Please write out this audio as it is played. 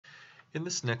In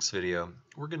this next video,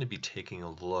 we're going to be taking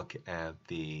a look at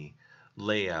the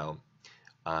layout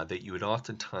that you would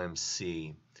oftentimes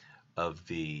see of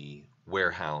the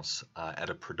warehouse at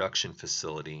a production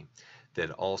facility that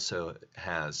also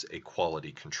has a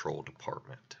quality control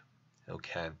department.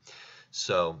 Okay,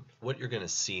 so what you're going to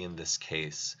see in this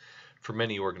case, for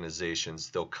many organizations,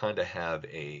 they'll kind of have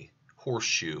a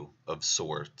horseshoe of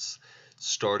sorts,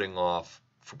 starting off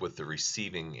with the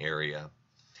receiving area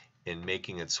and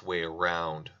making its way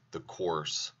around the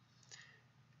course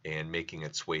and making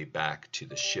its way back to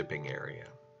the shipping area.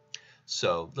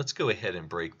 So let's go ahead and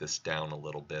break this down a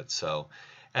little bit. So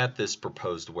at this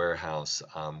proposed warehouse,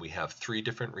 we have 3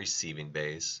 different receiving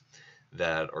bays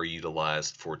that are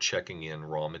utilized for checking in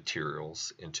raw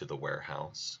materials into the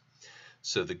warehouse.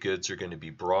 So the goods are going to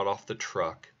be brought off the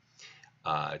truck,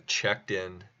 checked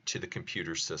in to the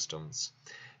computer systems.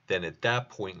 Then at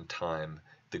that point in time,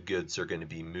 the goods are going to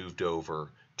be moved over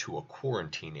to a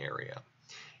quarantine area.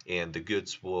 And the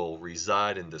goods will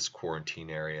reside in this quarantine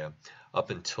area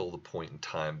up until the point in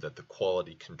time that the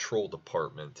quality control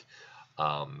department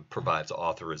provides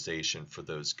authorization for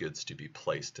those goods to be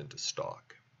placed into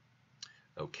stock.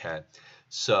 Okay,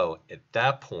 so at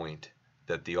that point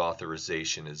that the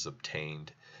authorization is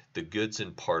obtained, the goods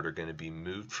in part are going to be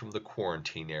moved from the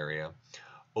quarantine area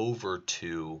over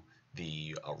to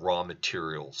the raw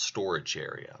material storage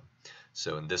area.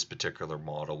 So in this particular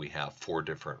model, we have 4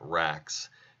 different racks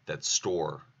that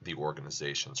store the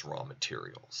organization's raw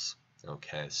materials.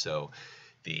 Okay, so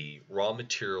the raw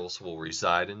materials will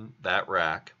reside in that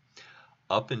rack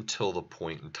up until the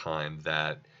point in time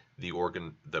that the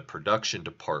production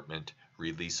department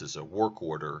releases a work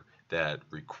order that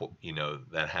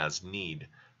that has need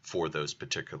for those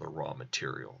particular raw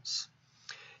materials.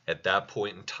 At that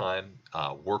point in time,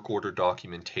 work order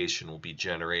documentation will be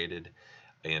generated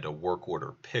and a work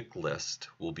order pick list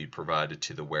will be provided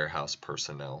to the warehouse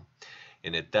personnel.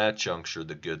 And at that juncture,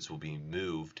 the goods will be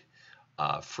moved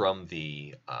from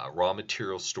the raw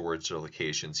material storage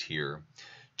locations here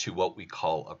to what we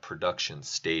call a production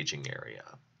staging area,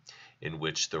 in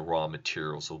which the raw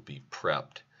materials will be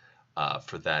prepped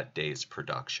for that day's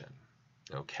production.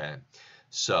 Okay,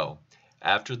 so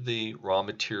after the raw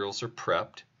materials are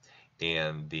prepped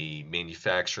and the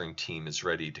manufacturing team is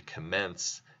ready to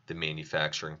commence the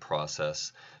manufacturing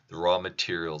process, the raw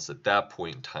materials at that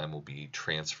point in time will be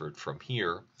transferred from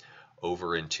here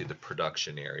over into the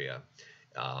production area.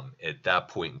 At that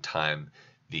point in time,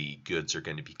 the goods are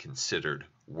going to be considered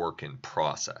work in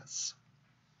process.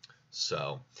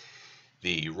 So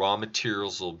the raw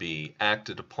materials will be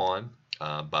acted upon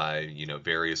by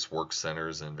various work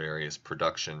centers and various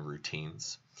production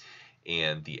routines,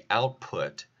 and the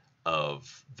output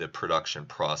of the production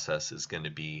process is going to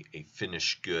be a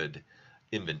finished good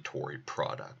inventory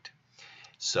product.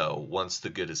 So once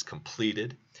the good is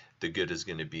completed,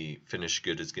 finished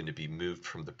good is going to be moved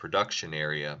from the production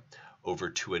area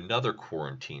over to another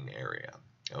quarantine area.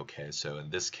 Okay, so in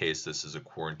this case, this is a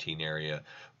quarantine area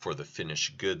for the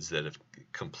finished goods that have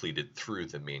completed through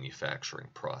the manufacturing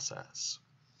process.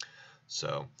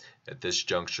 So at this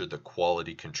juncture, the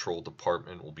quality control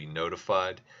department will be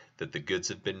notified that the goods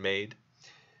have been made.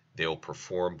 They'll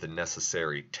perform the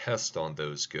necessary test on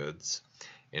those goods,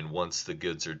 and once the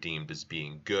goods are deemed as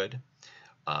being good,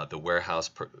 the warehouse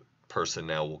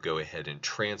personnel will go ahead and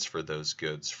transfer those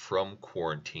goods from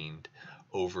quarantined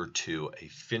over to a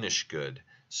finished good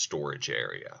storage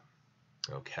area.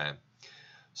 Okay,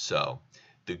 so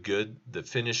the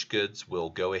finished goods will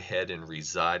go ahead and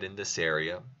reside in this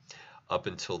area up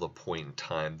until the point in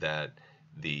time that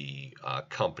the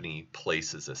company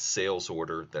places a sales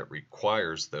order that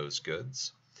requires those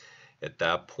goods. At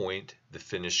that point, the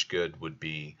finished good would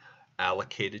be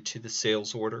allocated to the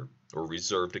sales order or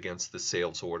reserved against the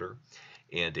sales order,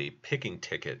 and a picking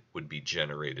ticket would be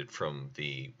generated from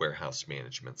the warehouse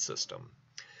management system.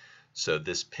 So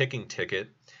this picking ticket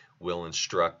will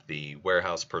instruct the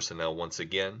warehouse personnel once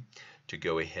again to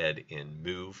go ahead and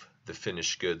move the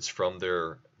finished goods from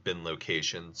their bin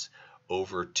locations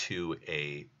over to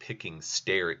a picking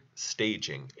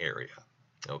staging area.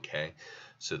 Okay,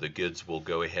 so the goods will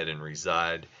go ahead and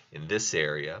reside in this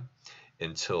area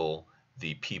until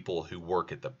the people who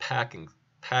work at the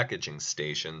packaging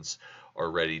stations are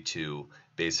ready to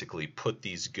basically put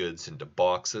these goods into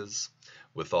boxes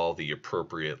with all the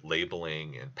appropriate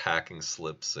labeling and packing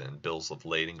slips and bills of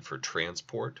lading for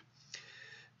transport.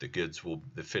 The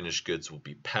finished goods will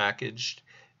be packaged,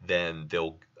 then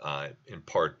they'll in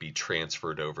part be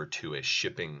transferred over to a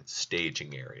shipping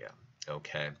staging area.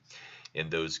 Okay, and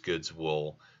those goods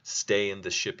will stay in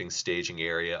the shipping staging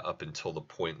area up until the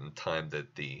point in time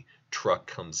that the truck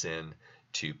comes in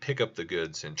to pick up the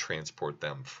goods and transport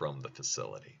them from the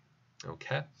facility.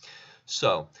 Okay,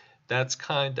 so that's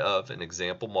kind of an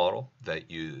example model that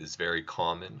is very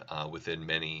common within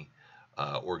many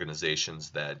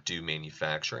organizations that do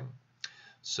manufacturing.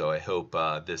 So I hope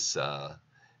this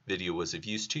video was of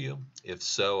use to you. If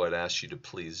so, I'd ask you to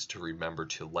please remember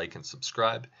to like and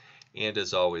subscribe. And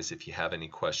as always, if you have any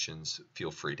questions,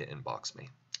 feel free to inbox me.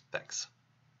 Thanks.